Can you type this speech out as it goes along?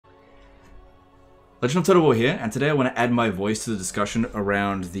Legend of Total War here, and today I want to add my voice to the discussion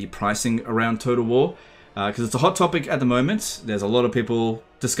around the pricing around Total War, because it's a hot topic at the moment. There's a lot of people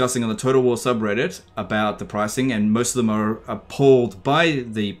discussing on the Total War subreddit about the pricing, and most of them are appalled by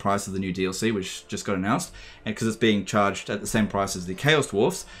the price of the new DLC, which just got announced, and because it's being charged at the same price as the Chaos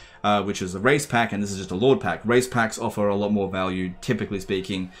Dwarfs, which is a race pack, and this is just a Lord pack. Race packs offer a lot more value, typically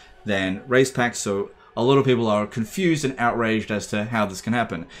speaking, than race packs, so a lot of people are confused and outraged as to how this can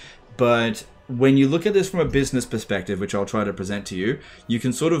happen. But when you look at this from a business perspective, which I'll try to present to you, you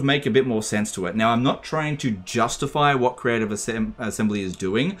can sort of make a bit more sense to it. Now, I'm not trying to justify what Creative Assembly is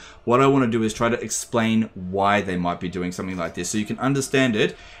doing. What I want to do is try to explain why they might be doing something like this, so you can understand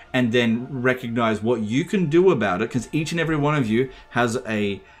it and then recognize what you can do about it, because each and every one of you has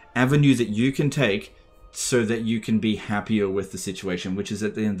a avenue that you can take so that you can be happier with the situation, which is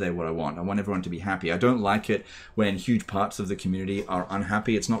at the end of the day what I want. I want everyone to be happy. I don't like it when huge parts of the community are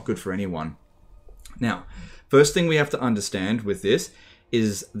unhappy. It's not good for anyone. Now, first thing we have to understand with this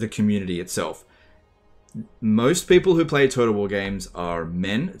is the community itself. Most people who play Total War games are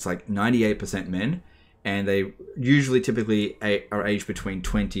men. It's like 98% men, and they usually typically are aged between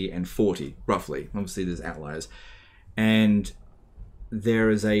 20 and 40, roughly. Obviously, there's outliers. And there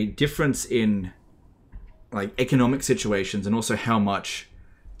is a difference in like economic situations and also how much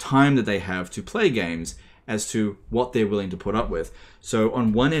time that they have to play games as to what they're willing to put up with. So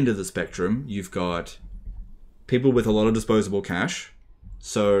on one end of the spectrum, you've got people with a lot of disposable cash,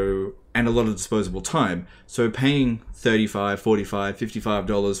 and a lot of disposable time. So paying $35, $45,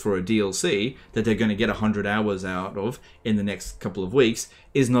 $55 for a DLC that they're going to get 100 hours out of in the next couple of weeks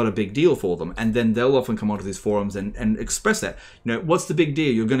is not a big deal for them. And then they'll often come onto these forums and express that. You know, what's the big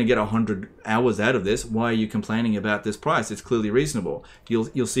deal? You're going to get 100 hours out of this. Why are you complaining about this price? It's clearly reasonable.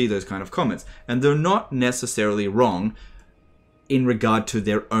 You'll see those kind of comments. And they're not necessarily wrong in regard to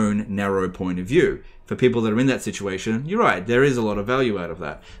their own narrow point of view. For people that are in that situation, you're right, there is a lot of value out of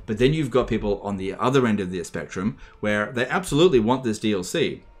that. But then you've got people on the other end of the spectrum where they absolutely want this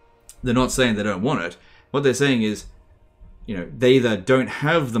DLC. They're not saying they don't want it. What they're saying is, you know, they either don't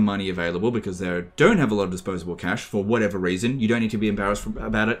have the money available because they don't have a lot of disposable cash for whatever reason. You don't need to be embarrassed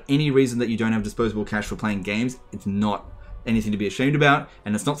about it. Any reason that you don't have disposable cash for playing games, it's not anything to be ashamed about,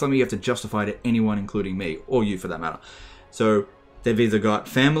 and it's not something you have to justify to anyone, including me, or you for that matter. So they've either got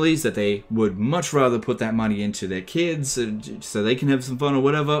families that they would much rather put that money into their kids so they can have some fun or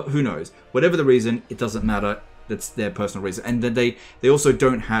whatever. Who knows? Whatever the reason, it doesn't matter. That's their personal reason. And then they also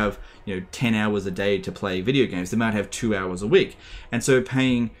don't have, you know, 10 hours a day to play video games. They might have 2 hours a week. And so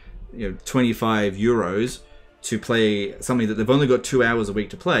paying, you know, 25 euros to play something that they've only got 2 hours a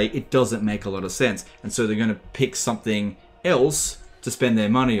week to play, it doesn't make a lot of sense. And so they're going to pick something else to spend their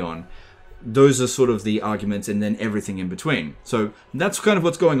money on. Those are sort of the arguments, and then everything in between. So that's kind of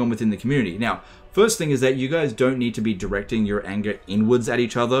what's going on within the community. Now, first thing is that you guys don't need to be directing your anger inwards at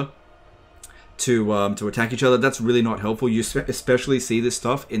each other to attack each other. That's really not helpful. You especially see this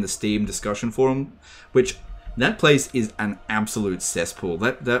stuff in the Steam discussion forum, which that place is an absolute cesspool.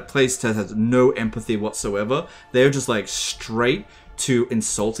 That place has no empathy whatsoever. They're just like straight to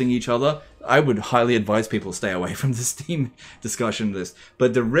insulting each other. I would highly advise people stay away from the Steam discussion list.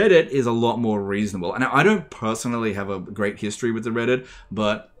 But the Reddit is a lot more reasonable. And I don't personally have a great history with the Reddit,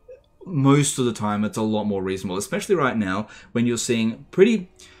 but most of the time it's a lot more reasonable, especially right now when you're seeing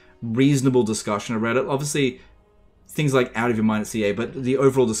pretty reasonable discussion of Reddit. Obviously, things like Out of Your Mind at CA, but the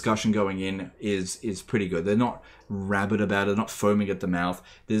overall discussion going in is pretty good. They're not rabid about it, not foaming at the mouth.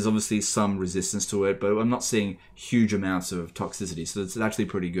 There's obviously some resistance to it, but I'm not seeing huge amounts of toxicity. So it's actually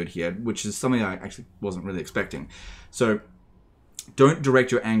pretty good here, which is something I actually wasn't really expecting. So don't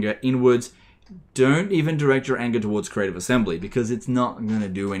direct your anger inwards. Don't even direct your anger towards Creative Assembly, because it's not going to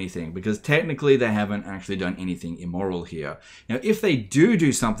do anything, because technically they haven't actually done anything immoral here. Now, if they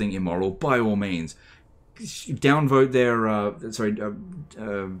do something immoral, by all means, downvote their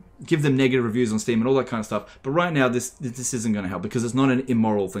give them negative reviews on Steam and all that kind of stuff. But right now this isn't going to help, because it's not an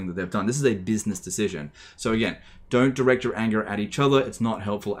immoral thing that they've done. This is a business decision. So again, don't direct your anger at each other. It's not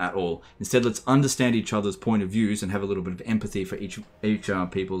helpful at all. Instead, let's understand each other's point of views and have a little bit of empathy for each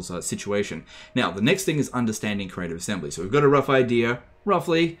people's situation. Now, the next thing is understanding Creative Assembly. So we've got a rough idea,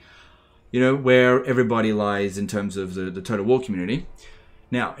 roughly, you know, where everybody lies in terms of the Total War community.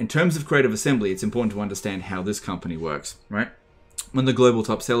 Now, in terms of Creative Assembly, it's important to understand how this company works, right? On the global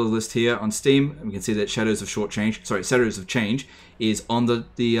top seller list here on Steam, we can see that Shadows of Change is on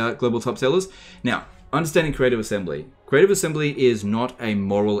the global top sellers. Now, understanding Creative Assembly. Creative Assembly is not a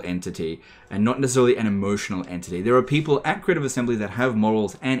moral entity and not necessarily an emotional entity. There are people at Creative Assembly that have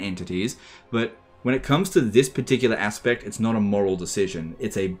morals and entities, but when it comes to this particular aspect, it's not a moral decision.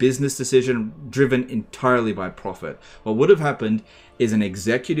 It's a business decision driven entirely by profit. What would have happened is an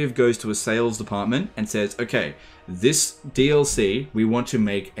executive goes to a sales department and says, okay, this DLC we want to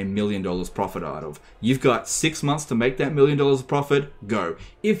make $1 million profit out of. You've got 6 months to make that $1 million of profit, go.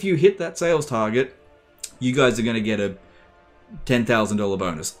 If you hit that sales target, you guys are going to get a $10,000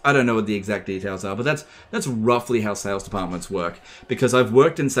 bonus. I don't know what the exact details are, but that's roughly how sales departments work. Because I've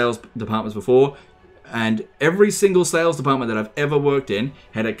worked in sales departments before, and every single sales department that I've ever worked in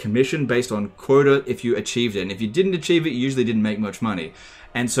had a commission based on quota if you achieved it. And if you didn't achieve it, you usually didn't make much money.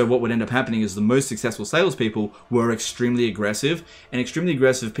 And so what would end up happening is the most successful salespeople were extremely aggressive, and extremely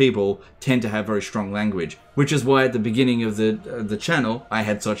aggressive people tend to have very strong language, which is why at the beginning of the channel, I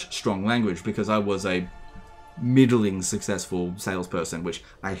had such strong language, because I was a middling successful salesperson, which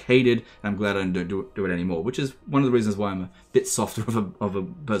I hated, and I'm glad I don't do it anymore, which is one of the reasons why I'm a bit softer of a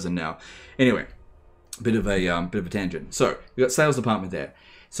person now. Anyway, bit of a tangent. So we've got sales department there.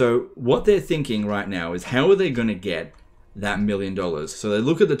 So what they're thinking right now is, how are they going to get that $1 million? So they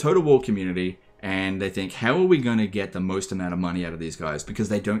look at the Total War community and they think, how are we going to get the most amount of money out of these guys? Because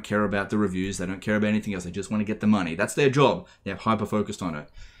they don't care about the reviews, they don't care about anything else, they just want to get the money. That's their job. They're hyper focused on it.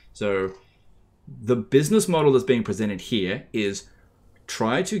 So the business model that's being presented here is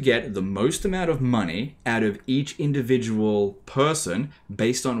try to get the most amount of money out of each individual person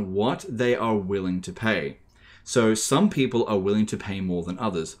based on what they are willing to pay. So some people are willing to pay more than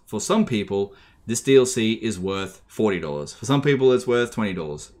others. For some people, this DLC is worth $40. For some people, it's worth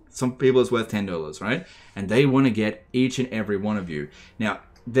 $20. Some people, it's worth $10, right? And they want to get each and every one of you. Now,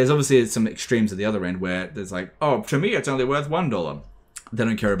 there's obviously some extremes at the other end where there's like, oh, to me, it's only worth $1. They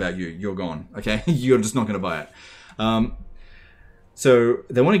don't care about you. You're gone, okay? You're just not going to buy it. So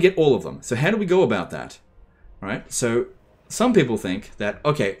they want to get all of them. So how do we go about that? All right? So some people think that,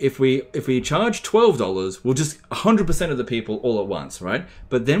 okay, if we charge $12, we'll just 100% of the people all at once, right?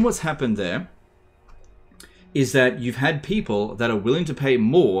 But then what's happened there is that you've had people that are willing to pay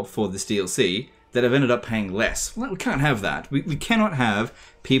more for this DLC that have ended up paying less. Well, we can't have that. We cannot have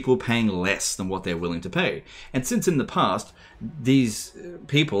people paying less than what they're willing to pay. And since in the past, these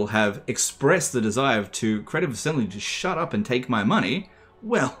people have expressed the desire to Creative Assembly to shut up and take my money,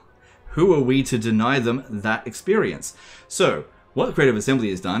 well, who are we to deny them that experience? So what Creative Assembly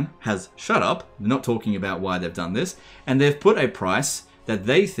has done has shut up, they're not talking about why they've done this, and they've put a price that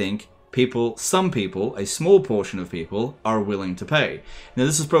they think some people, a small portion of people, are willing to pay. Now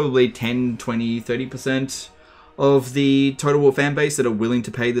this is probably 10, 20, 30% of the Total War fan base that are willing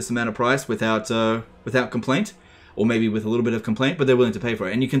to pay this amount of price without complaint, or maybe with a little bit of complaint, but they're willing to pay for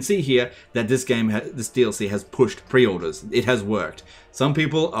it. And you can see here that this DLC has pushed pre-orders. It has worked. Some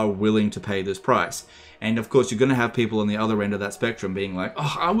people are willing to pay this price. And of course, you're going to have people on the other end of that spectrum being like,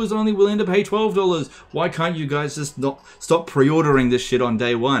 oh, I was only willing to pay $12. Why can't you guys just not stop pre-ordering this shit on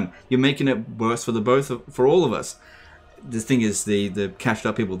day one? You're making it worse for all of us. The thing is, the cashed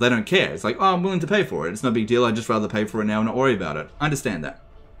up people, they don't care. It's like, oh, I'm willing to pay for it. It's no big deal. I'd just rather pay for it now and not worry about it. I understand that,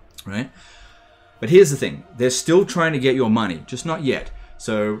 right? But here's the thing. They're still trying to get your money, just not yet.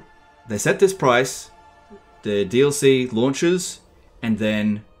 So they set this price, the DLC launches, and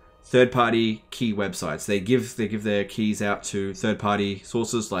then third-party key websites. They give their keys out to third-party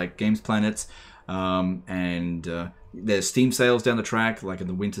sources like Games Planet, and there's Steam sales down the track, like in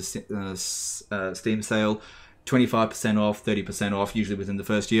the winter Steam sale, 25% off, 30% off, usually within the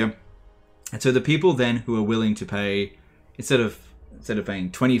first year. And so the people then who are willing to pay, instead of paying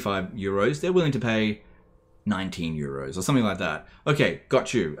 25 euros, they're willing to pay 19 euros or something like that. Okay,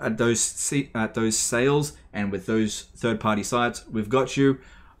 got you. At those sales and with those third-party sites, we've got you.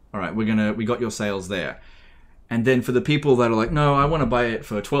 All right, we got your sales there. And then for the people that are like, no, I want to buy it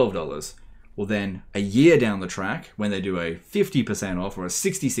for $12. Well, then a year down the track, when they do a 50% off or a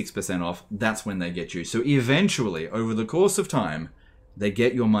 66% off, that's when they get you. So eventually, over the course of time, they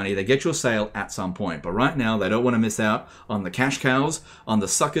get your money, they get your sale at some point. But right now, they don't want to miss out on the cash cows, on the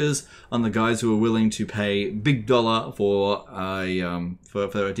suckers, on the guys who are willing to pay big dollar for a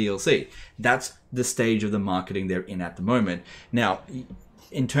DLC. That's the stage of the marketing they're in at the moment. Now,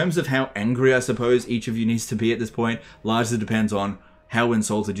 in terms of how angry, I suppose, each of you needs to be at this point, largely depends on how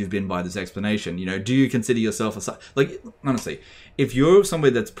insulted you've been by this explanation. You know, do you consider yourself like, honestly, if you're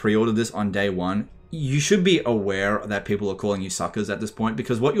somebody that's pre-ordered this on day one, you should be aware that people are calling you suckers at this point,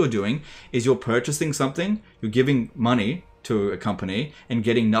 because what you're doing is you're purchasing something, you're giving money to a company and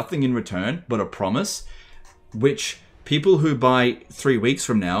getting nothing in return but a promise, which people who buy 3 weeks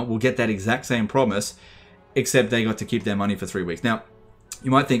from now will get that exact same promise, except they got to keep their money for 3 weeks. Now, You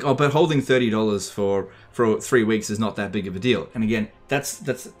might think, oh, but holding $30 for 3 weeks is not that big of a deal. And again,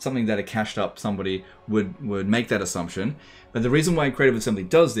 that's something that a cashed up somebody would make that assumption. But the reason why Creative Assembly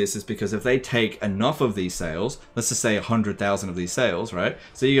does this is because if they take enough of these sales, let's just say 100,000 of these sales, right?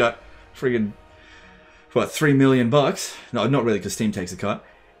 So you got friggin', what, $3 million? No, not really, because Steam takes a cut.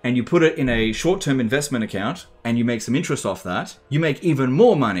 And you put it in a short-term investment account and you make some interest off that, you make even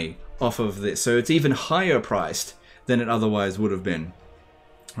more money off of this. So it's even higher priced than it otherwise would have been.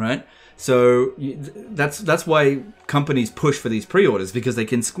 Right, so that's why companies push for these pre-orders, because they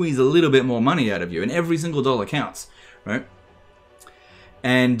can squeeze a little bit more money out of you, and every single dollar counts, right?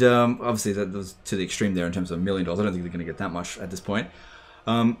 And obviously that was to the extreme there in terms of $1 million. I don't think they're going to get that much at this point.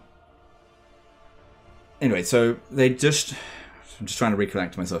 Anyway, so I'm just trying to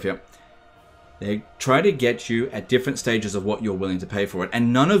reconnect to myself here. They try to get you at different stages of what you're willing to pay for it,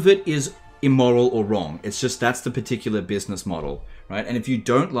 and none of it is immoral or wrong. It's just that's the particular business model, right? And if you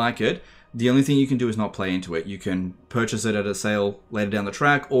don't like it, the only thing you can do is not play into it. You can purchase it at a sale later down the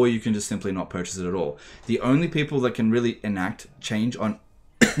track, or you can just simply not purchase it at all. The only people that can really enact change on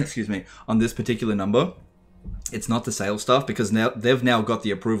excuse me, on this particular number, it's not the sales staff, because now they've now got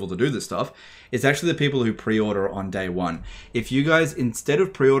the approval to do this stuff. It's actually the people who pre-order on day one. If you guys, instead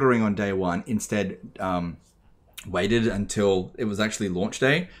of pre-ordering on day one, instead waited until it was actually launch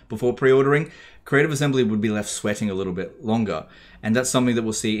day before pre-ordering, Creative Assembly would be left sweating a little bit longer. And that's something that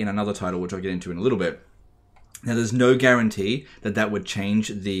we'll see in another title, which I'll get into in a little bit. Now, there's no guarantee that that would change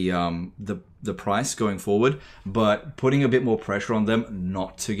the price going forward, but putting a bit more pressure on them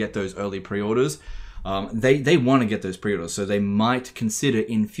not to get those early pre-orders, they want to get those pre-orders, so they might consider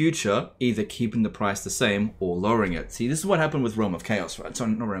in future either keeping the price the same or lowering it. See, this is what happened with Realm of Chaos, right?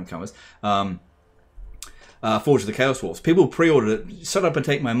 Sorry, not Realm of Chaos. Forge of the Chaos Wolves. People pre-ordered it, shut up and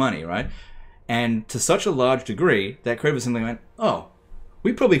take my money, right? And to such a large degree that Creative Assembly went, oh,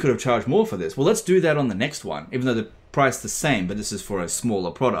 we probably could have charged more for this. Well, let's do that on the next one, even though the price is the same, but this is for a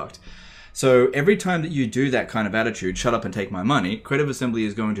smaller product. So every time that you do that kind of attitude, shut up and take my money, Creative Assembly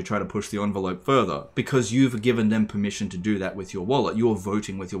is going to try to push the envelope further, because you've given them permission to do that with your wallet. You're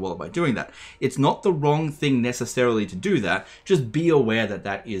voting with your wallet by doing that. It's not the wrong thing necessarily to do that. Just be aware that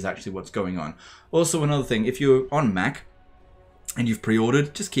that is actually what's going on. Also, another thing, if you're on Mac and you've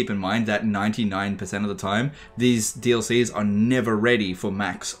pre-ordered, just keep in mind that 99% of the time, these DLCs are never ready for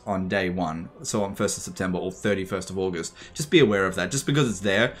Macs on day one. So on 1st of September or 31st of August. Just be aware of that. Just because it's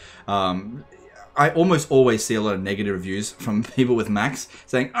there, I almost always see a lot of negative reviews from people with Macs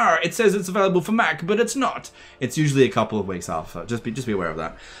saying, oh, it says it's available for Mac, but it's not. It's usually a couple of weeks after. Just be aware of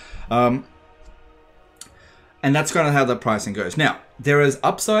that. And that's kind of how the pricing goes. Now, there is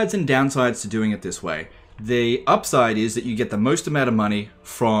upsides and downsides to doing it this way. The upside is that you get the most amount of money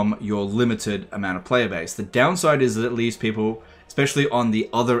from your limited amount of player base. The downside is that it leaves people, especially on the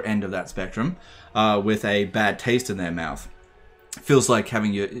other end of that spectrum, with a bad taste in their mouth. Feels like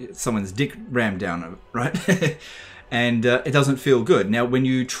having someone's dick rammed down, right? And it doesn't feel good. Now, when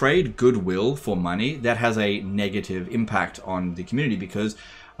you trade goodwill for money, that has a negative impact on the community, because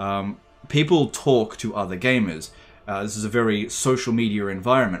people talk to other gamers. This is a very social media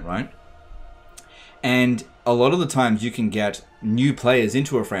environment, right? And a lot of the times you can get new players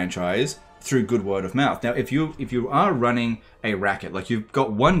into a franchise through good word of mouth. Now, if you are running a racket, like you've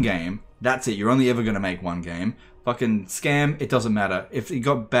got one game, that's it. You're only ever going to make one game. Fucking scam, it doesn't matter. If you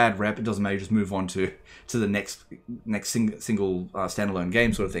got bad rep, it doesn't matter. You just move on to the next single standalone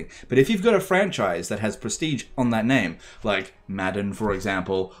game sort of thing. But if you've got a franchise that has prestige on that name, like Madden, for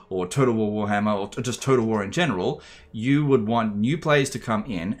example, or Total War Warhammer, or just Total War in general, you would want new players to come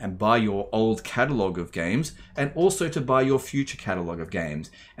in and buy your old catalog of games, and also to buy your future catalog of games.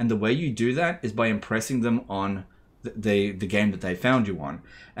 And the way you do that is by impressing them on the game that they found you on,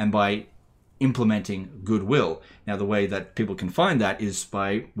 and by implementing goodwill. Now, the way that people can find that is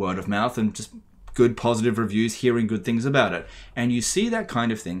by word of mouth and just good positive reviews, hearing good things about it. And you see that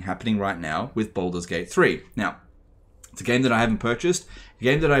kind of thing happening right now with Baldur's Gate 3. Now, it's a game that I haven't purchased, a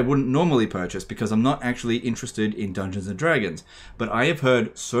game that I wouldn't normally purchase because I'm not actually interested in Dungeons & Dragons. But I have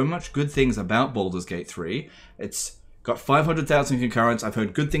heard so much good things about Baldur's Gate 3. It's got 500,000 concurrents. I've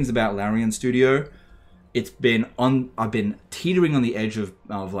heard good things about Larian Studio. I've been teetering on the edge of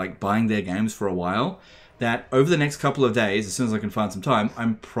like buying their games for a while, that over the next couple of days, as soon as I can find some time,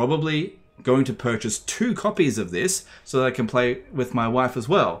 I'm probably going to purchase 2 copies of this so that I can play with my wife as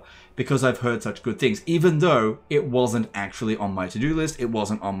well, because I've heard such good things, even though it wasn't actually on my to-do list, it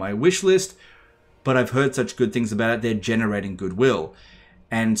wasn't on my wish list, but I've heard such good things about it. They're generating goodwill.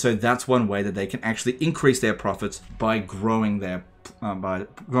 And so that's one way that they can actually increase their profits, by growing their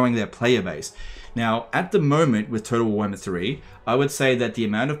player base. Now, at the moment with Total War Warhammer 3, I would say that the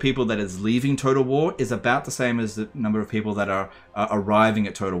amount of people that is leaving Total War is about the same as the number of people that are arriving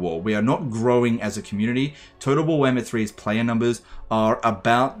at Total War. We are not growing as a community. Total War Warhammer 3's player numbers are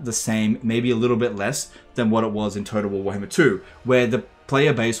about the same, maybe a little bit less than what it was in Total War Warhammer 2, where the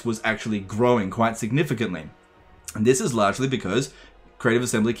player base was actually growing quite significantly. And this is largely because Creative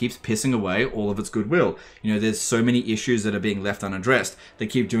Assembly keeps pissing away all of its goodwill. You know, there's so many issues that are being left unaddressed. They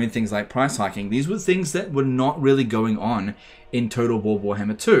keep doing things like price hiking. These were things that were not really going on in Total War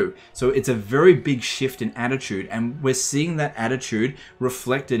Warhammer 2. So it's a very big shift in attitude, and we're seeing that attitude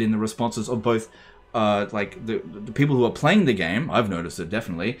reflected in the responses of both like the people who are playing the game. I've noticed it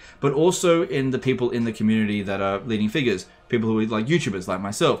definitely, but also in the people in the community that are leading figures, people who are like YouTubers like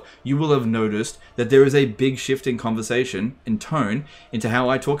myself. You will have noticed that there is a big shift in conversation, in tone, into how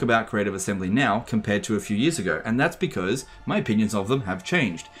I talk about Creative Assembly now compared to a few years ago, and that's because my opinions of them have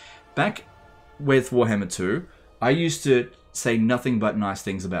changed. Back with Warhammer 2, I used to say nothing but nice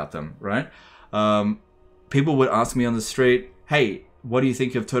things about them, right? People would ask me on the street, hey, what do you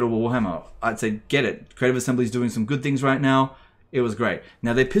think of Total War Warhammer? I'd say, get it. Creative Assembly is doing some good things right now. It was great.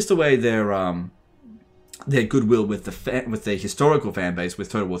 Now, they pissed away their goodwill with the historical fan base with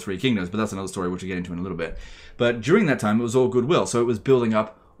Total War Three Kingdoms, but that's another story which we'll get into in a little bit. But during that time, it was all goodwill. So it was building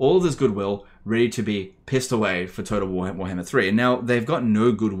up all of this goodwill ready to be pissed away for Total War Warhammer 3. And now they've got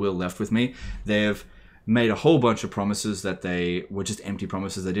no goodwill left with me. They've made a whole bunch of promises that they were just empty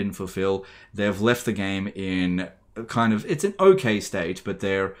promises they didn't fulfill. They've left the game in kind of, it's an okay state, but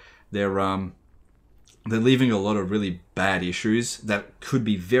they're leaving a lot of really bad issues that could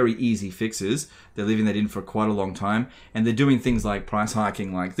be very easy fixes. They're leaving that in for quite a long time, and they're doing things like price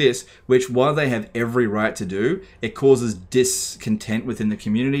hiking like this, which, while they have every right to do, it causes discontent within the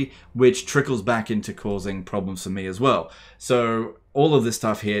community, which trickles back into causing problems for me as well. So all of this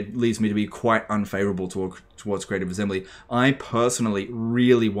stuff here leads me to be quite unfavorable towards Creative Assembly. I personally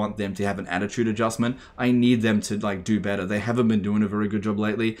really want them to have an attitude adjustment. I need them to do better. They haven't been doing a very good job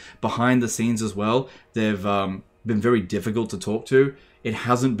lately. Behind the scenes as well, they've been very difficult to talk to. It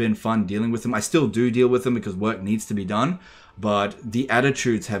hasn't been fun dealing with them. I still do deal with them because work needs to be done, but the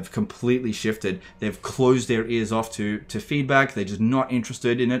attitudes have completely shifted. They've closed their ears off to feedback. They're just not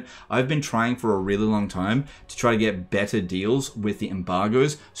interested in it. I've been trying for a really long time to try to get better deals with the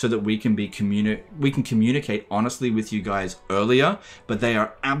embargoes so that we can communicate honestly with you guys earlier, but they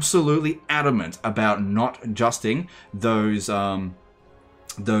are absolutely adamant about not adjusting those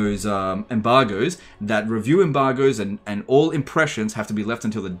embargoes. That review embargoes and all impressions have to be left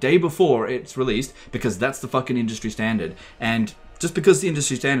until the day before it's released, because that's the fucking industry standard. And just because the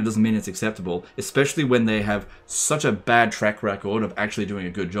industry standard doesn't mean it's acceptable, especially when they have such a bad track record of actually doing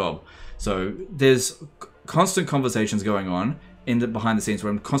a good job. So there's constant conversations going on in the behind the scenes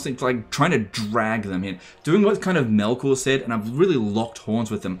where I'm constantly trying to drag them in, doing what kind of Melkor said, and I've really locked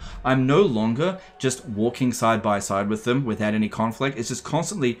horns with them. I'm no longer just walking side by side with them without any conflict. It's just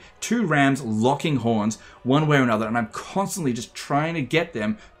constantly two rams locking horns one way or another, and I'm constantly just trying to get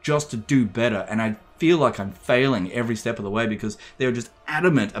them just to do better. And I feel like I'm failing every step of the way because they're just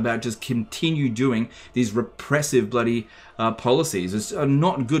adamant about just continue doing these repressive bloody policies. It's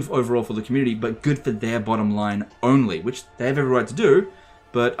not good overall for the community, but good for their bottom line only, which they have every right to do,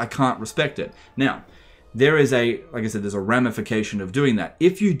 but I can't respect it. Now, there is like I said, there's a ramification of doing that.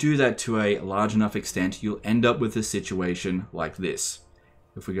 If you do that to a large enough extent, you'll end up with a situation like this.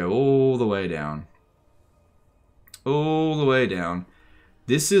 If we go all the way down,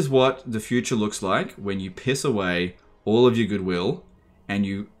 this is what the future looks like when you piss away all of your goodwill and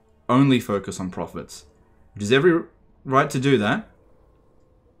you only focus on profits. Which is every right to do that.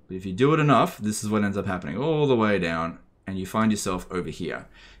 But if you do it enough, this is what ends up happening. All the way down, and you find yourself over here.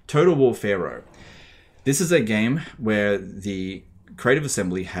 Total War Pharaoh. This is a game where the Creative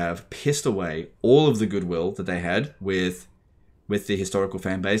Assembly have pissed away all of the goodwill that they had with the historical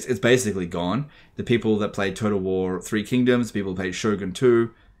fan base. It's basically gone. The people that played Total War Three Kingdoms, the people who played Shogun 2,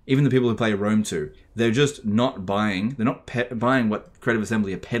 even the people who play Rome 2, they're just not buying. They're not buying what Creative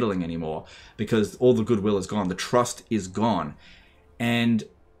Assembly are peddling anymore because all the goodwill is gone. The trust is gone. And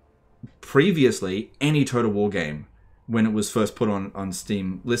previously, any Total War game, when it was first put on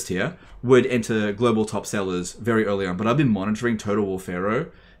Steam list here, would enter global top sellers very early on. But I've been monitoring Total War Pharaoh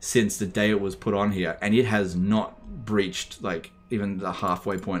since the day it was put on here, and it has not breached even the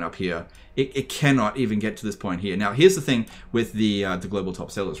halfway point up here. It cannot even get to this point here. Now, here's the thing with the global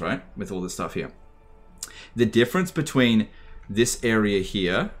top sellers, right? With all this stuff here. The difference between this area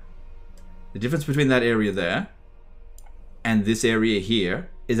here, the difference between that area there, and this area here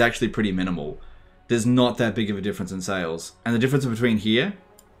is actually pretty minimal. there's not that big of a difference in sales. And the difference between here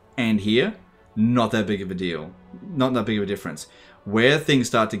and here, not that big of a deal. Not that big of a difference. Where things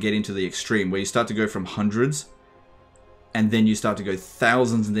start to get into the extreme, where you start to go from hundreds, and then you start to go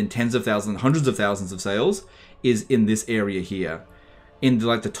thousands, and then tens of thousands, hundreds of thousands of sales, is in this area here. In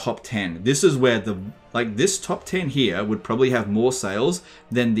the top 10. This is where this top 10 here would probably have more sales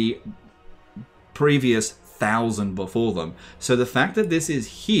than the previous 1,000 before them. So the fact that this is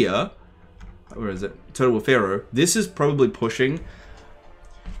here, where is it? Total War Pharaoh, this is probably pushing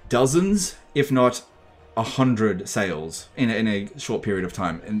dozens, if not 100 sales in a short period of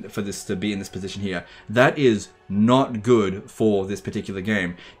time, and for this to be in this position here. That is not good for this particular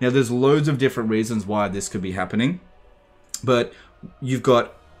game. Now, there's loads of different reasons why this could be happening, but you've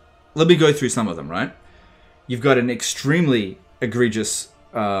got, let me go through some of them, right? You've got an extremely egregious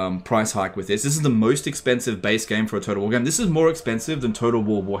price hike with this. This is the most expensive base game for a Total War game. This is more expensive than Total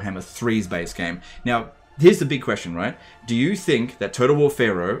War Warhammer 3's base game. Now, here's the big question, right? Do you think that Total War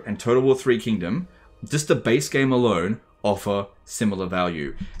Pharaoh and Total War 3 Kingdom, just the base game alone, offer similar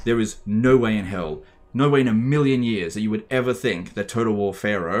value? There is no way in hell, no way in a million years that you would ever think that Total War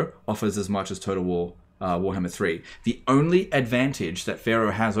Pharaoh offers as much as Total War Warhammer 3. The only advantage that Pharaoh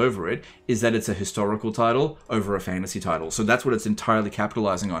has over it is that it's a historical title over a fantasy title. So that's what it's entirely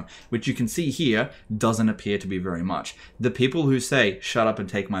capitalizing on, which you can see here doesn't appear to be very much. The people who say, shut up and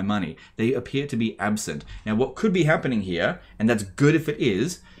take my money, they appear to be absent. Now, what could be happening here, and that's good if it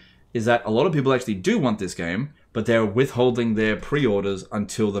is that a lot of people actually do want this game, but they're withholding their pre-orders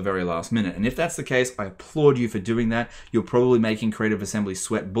until the very last minute. And if that's the case, I applaud you for doing that. You're probably making Creative Assembly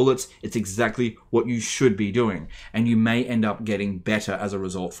sweat bullets. It's exactly what you should be doing. And you may end up getting better as a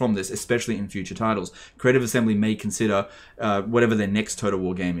result from this, especially in future titles. Creative Assembly may consider, whatever their next Total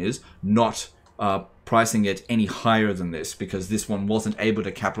War game is, not pricing it any higher than this, because this one wasn't able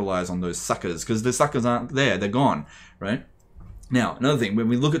to capitalize on those suckers, because the suckers aren't there, they're gone, right? Now, another thing, when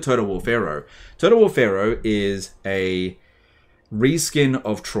we look at Total War Pharaoh is a reskin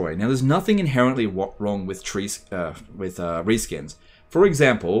of Troy. Now, there's nothing inherently wrong with reskins. For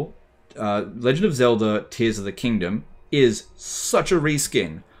example, Legend of Zelda Tears of the Kingdom is such a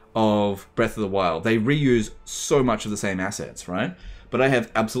reskin of Breath of the Wild. They reuse so much of the same assets, right? But I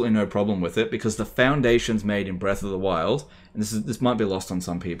have absolutely no problem with it, because the foundations made in Breath of the Wild, and this might be lost on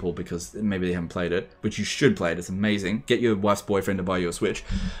some people because maybe they haven't played it, but you should play it. It's amazing. Get your wife's boyfriend to buy you a Switch.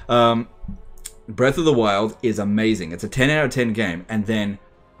 Breath of the Wild is amazing. It's a 10 out of 10 game, and then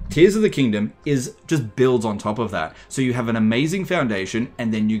Tears of the Kingdom just builds on top of that. So you have an amazing foundation,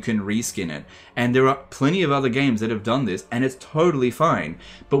 and then you can reskin it. And there are plenty of other games that have done this, and it's totally fine.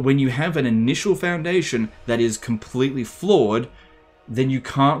 But when you have an initial foundation that is completely flawed, then you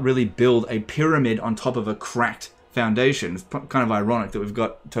can't really build a pyramid on top of a cracked foundation. It's kind of ironic that we've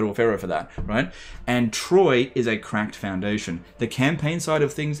got Total War Pharaoh for that, right? And Troy is a cracked foundation. The campaign side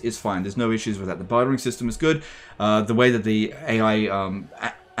of things is fine. There's no issues with that. The bartering system is good. The way that the AI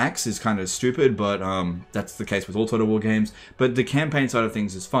acts is kind of stupid, but that's the case with all Total War games. But the campaign side of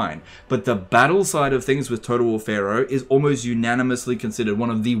things is fine. But the battle side of things with Total War Pharaoh is almost unanimously considered one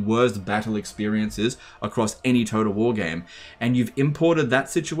of the worst battle experiences across any Total War game. And you've imported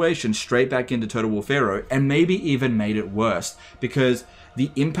that situation straight back into Total War Pharaoh, and maybe even made it worse, because the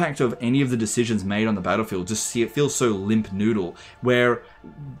impact of any of the decisions made on the battlefield, it feels so limp noodle, where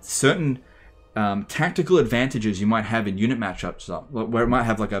certain tactical advantages you might have in unit matchups, where it might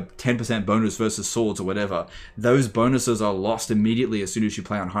have like a 10% bonus versus swords or whatever, those bonuses are lost immediately as soon as you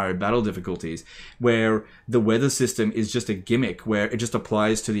play on higher battle difficulties, where the weather system is just a gimmick, where it just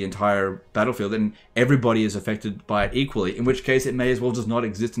applies to the entire battlefield and everybody is affected by it equally, in which case it may as well just not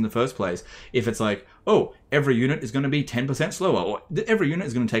exist in the first place. If it's like, oh, every unit is going to be 10% slower, or every unit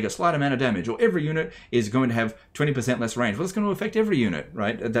is going to take a slight amount of damage, or every unit is going to have 20% less range. Well, it's going to affect every unit,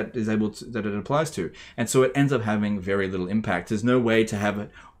 right? That it applies to. And so it ends up having very little impact. There's no way to have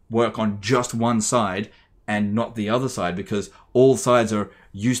it work on just one side and not the other side, because all sides are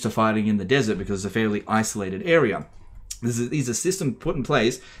used to fighting in the desert because it's a fairly isolated area. These are systems put in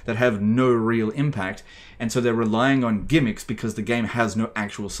place that have no real impact, and so they're relying on gimmicks because the game has no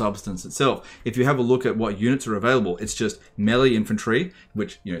actual substance itself. If you have a look at what units are available, it's just melee infantry,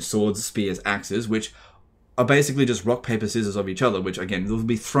 which, swords, spears, axes, which are basically just rock, paper, scissors of each other, which, again, will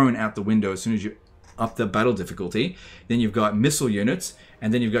be thrown out the window as soon as you up the battle difficulty. Then you've got missile units,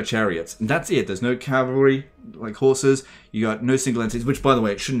 and then you've got chariots. And that's it. There's no cavalry, like horses. You got no single entities, which, by the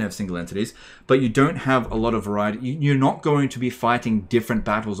way, it shouldn't have single entities. But you don't have a lot of variety. You're not going to be fighting different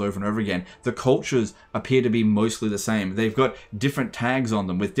battles over and over again. The cultures appear to be mostly the same. They've got different tags on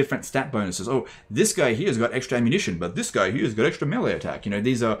them with different stat bonuses. Oh, this guy here has got extra ammunition, but this guy here has got extra melee attack. You know,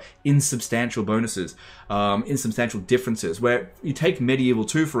 these are insubstantial bonuses, insubstantial differences. Where you take Medieval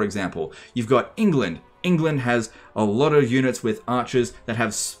 2, for example, you've got England. England has a lot of units with archers that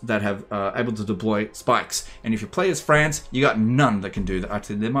have able to deploy spikes, and if you play as France, you got none that can do that.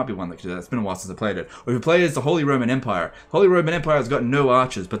 Actually, there might be one that can do that. It's been a while since I played it. Or if you play as the Holy Roman Empire, Holy Roman Empire has got no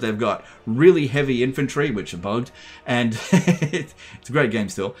archers, but they've got really heavy infantry, which are bugged, and it's a great game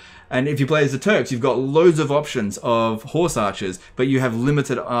still. And if you play as the Turks, you've got loads of options of horse archers, but you have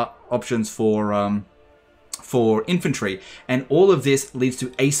limited options for infantry, and all of this leads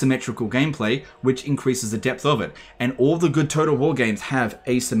to asymmetrical gameplay, which increases the depth of it. And all the good Total War games have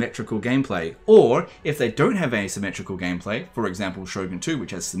asymmetrical gameplay. Or, if they don't have asymmetrical gameplay, for example Shogun 2,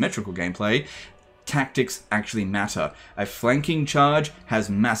 which has symmetrical gameplay, tactics actually matter. A flanking charge has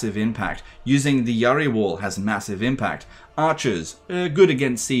massive impact. Using the Yari wall has massive impact. Archers, good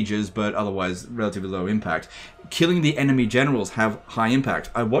against sieges, but otherwise relatively low impact. Killing the enemy generals have high impact.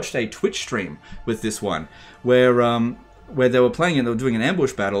 I watched a Twitch stream with this one, where they were playing and they were doing an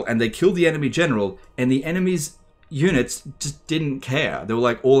ambush battle, and they killed the enemy general, and the enemy's units just didn't care. They were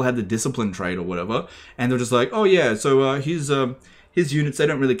like, all had the discipline trait or whatever, and they're just like, oh yeah, so his units, they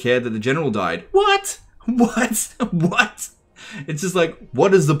don't really care that the general died. What? What? What? It's just like,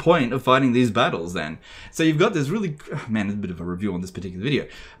 what is the point of fighting these battles then? So you've got this really, man, there's a bit of a review on this particular video,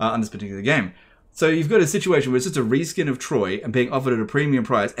 on this particular game. So you've got a situation where it's just a reskin of Troy and being offered at a premium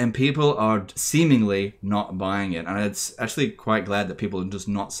price, and people are seemingly not buying it. And it's actually quite glad that people are just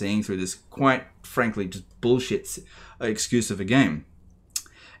not seeing through this, quite frankly, just bullshit excuse of a game.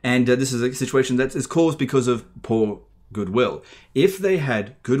 And this is a situation that is caused because of poor goodwill. If they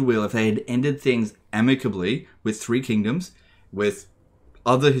had goodwill, if they had ended things amicably with Three Kingdoms, with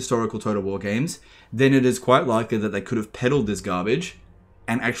other historical Total War games, then it is quite likely that they could have peddled this garbage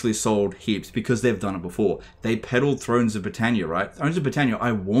and actually sold heaps, because they've done it before. They peddled Thrones of Britannia, right? Thrones of Britannia,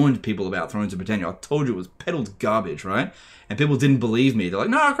 I warned people about Thrones of Britannia. I told you it was peddled garbage, right? And people didn't believe me. They're like,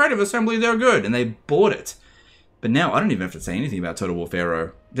 no, Creative Assembly, they're good. And they bought it. But now I don't even have to say anything about Total War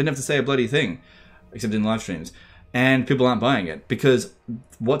Pharaoh. Didn't have to say a bloody thing, except in live streams. And people aren't buying it, because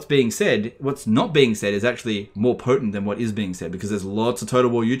what's not being said is actually more potent than what is being said, because there's lots of Total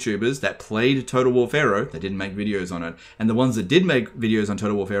War YouTubers that played Total War Pharaoh that didn't make videos on it. And the ones that did make videos on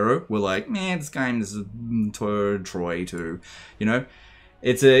Total War Pharaoh were like, man, this is Troy too. You know?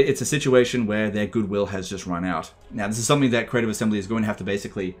 It's a situation where their goodwill has just run out. Now, this is something that Creative Assembly is going to have to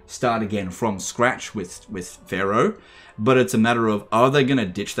basically start again from scratch with Pharaoh. But it's a matter of, are they going to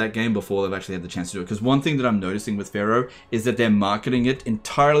ditch that game before they've actually had the chance to do it? Because one thing that I'm noticing with Pharaoh is that they're marketing it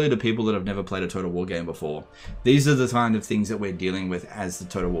entirely to people that have never played a Total War game before. These are the kind of things that we're dealing with as the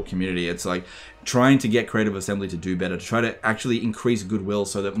Total War community. It's like trying to get Creative Assembly to do better, to try to actually increase goodwill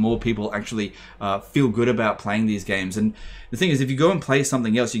so that more people actually feel good about playing these games. And the thing is, if you go and play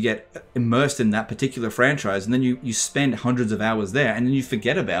something else, you get immersed in that particular franchise, and then you spend hundreds of hours there, and then you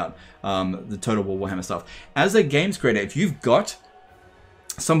forget about the Total War Warhammer stuff. As a games creator, if you've got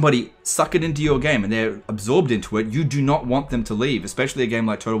somebody suck it into your game and they're absorbed into it, you do not want them to leave, especially a game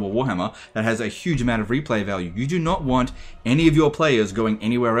like Total War Warhammer that has a huge amount of replay value. You do not want any of your players going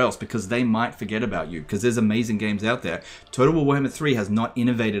anywhere else, because they might forget about you, because there's amazing games out there. Total War Warhammer 3 has not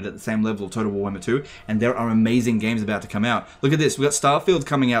innovated at the same level of Total War Warhammer 2, and there are amazing games about to come out. Look at this, we've got Starfield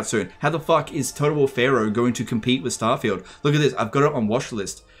coming out soon. How the fuck is Total War Pharaoh going to compete with Starfield? Look at this, I've got it on wish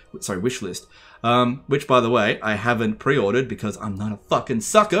list. Which, by the way, I haven't pre-ordered because I'm not a fucking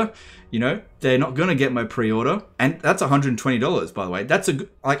sucker. You know, they're not going to get my pre-order. And that's $120, by the way. That's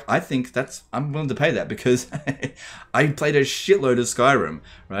I think I'm willing to pay that, because I played a shitload of Skyrim,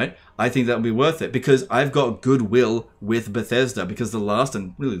 right? I think that'll be worth it, because I've got goodwill with Bethesda, because the last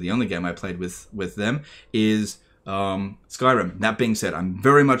and really the only game I played with them is Skyrim. That being said, I'm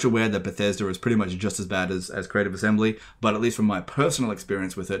very much aware that Bethesda is pretty much just as bad as Creative Assembly, but at least from my personal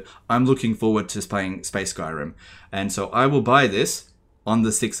experience with it, I'm looking forward to playing Space Skyrim. And so I will buy this on the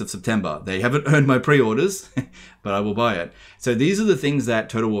 6th of September. They haven't earned my pre-orders, but I will buy it. So these are the things that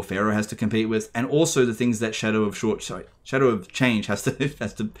Total War Pharaoh has to compete with, and also the things that Shadow of Change has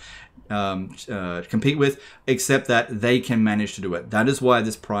to compete with, except that they can manage to do it. That is why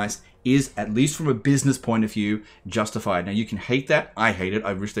this price is, at least from a business point of view, justified. Now, you can hate that. I hate it.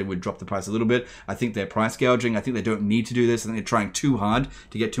 I wish they would drop the price a little bit. I think they're price gouging. I think they don't need to do this. I think they're trying too hard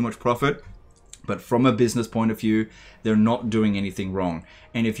to get too much profit. But from a business point of view, they're not doing anything wrong.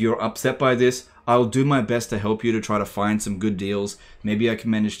 And if you're upset by this, I'll do my best to help you to try to find some good deals. Maybe I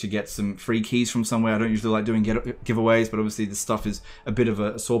can manage to get some free keys from somewhere. I don't usually like doing giveaways, but obviously this stuff is a bit of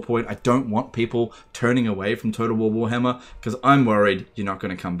a sore point. I don't want people turning away from Total War Warhammer because I'm worried you're not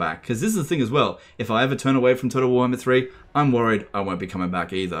going to come back. Because this is the thing as well. If I ever turn away from Total Warhammer 3, I'm worried I won't be coming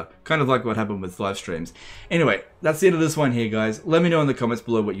back either. Kind of like what happened with live streams. Anyway, that's the end of this one here, guys. Let me know in the comments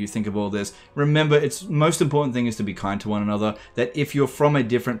below what you think of all this. Remember, it's most important thing is to be kind to one another. That if you're from a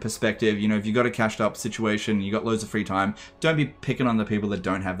different perspective, you know, if you got a cashed up situation, you got loads of free time, don't be picking on the people that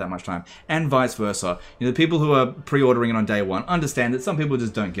don't have that much time, and vice versa. You know, the people who are pre-ordering it on day one, understand that some people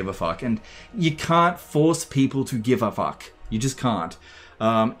just don't give a fuck, and you can't force people to give a fuck. You just can't.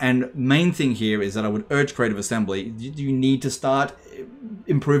 And main thing here is that I would urge Creative Assembly, you need to start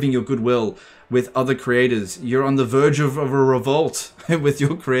improving your goodwill with other creators. You're on the verge of a revolt with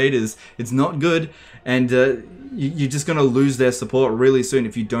your creators. It's not good, and you're just going to lose their support really soon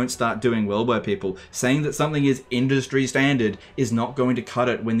if you don't start doing well by people. Saying that something is industry standard is not going to cut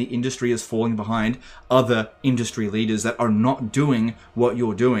it when the industry is falling behind other industry leaders that are not doing what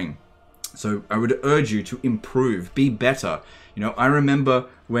you're doing. So I would urge you to improve, be better. You know, I remember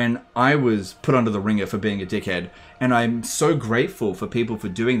when I was put under the ringer for being a dickhead, and I'm so grateful for people for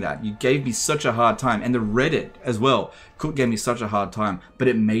doing that. You gave me such a hard time, and the Reddit as well gave me such a hard time, but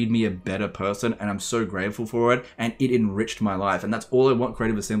it made me a better person, and I'm so grateful for it, and it enriched my life, and that's all I want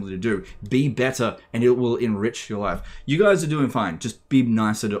Creative Assembly to do. Be better, and it will enrich your life. You guys are doing fine. Just be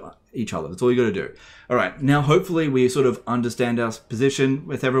nicer to each other. That's all you got to do. All right, now hopefully we sort of understand our position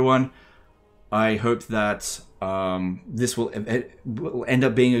with everyone. I hope that this will end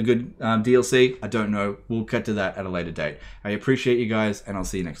up being a good DLC. I don't know. We'll get to that at a later date. I appreciate you guys, and I'll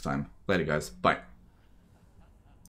see you next time. Later, guys. Bye.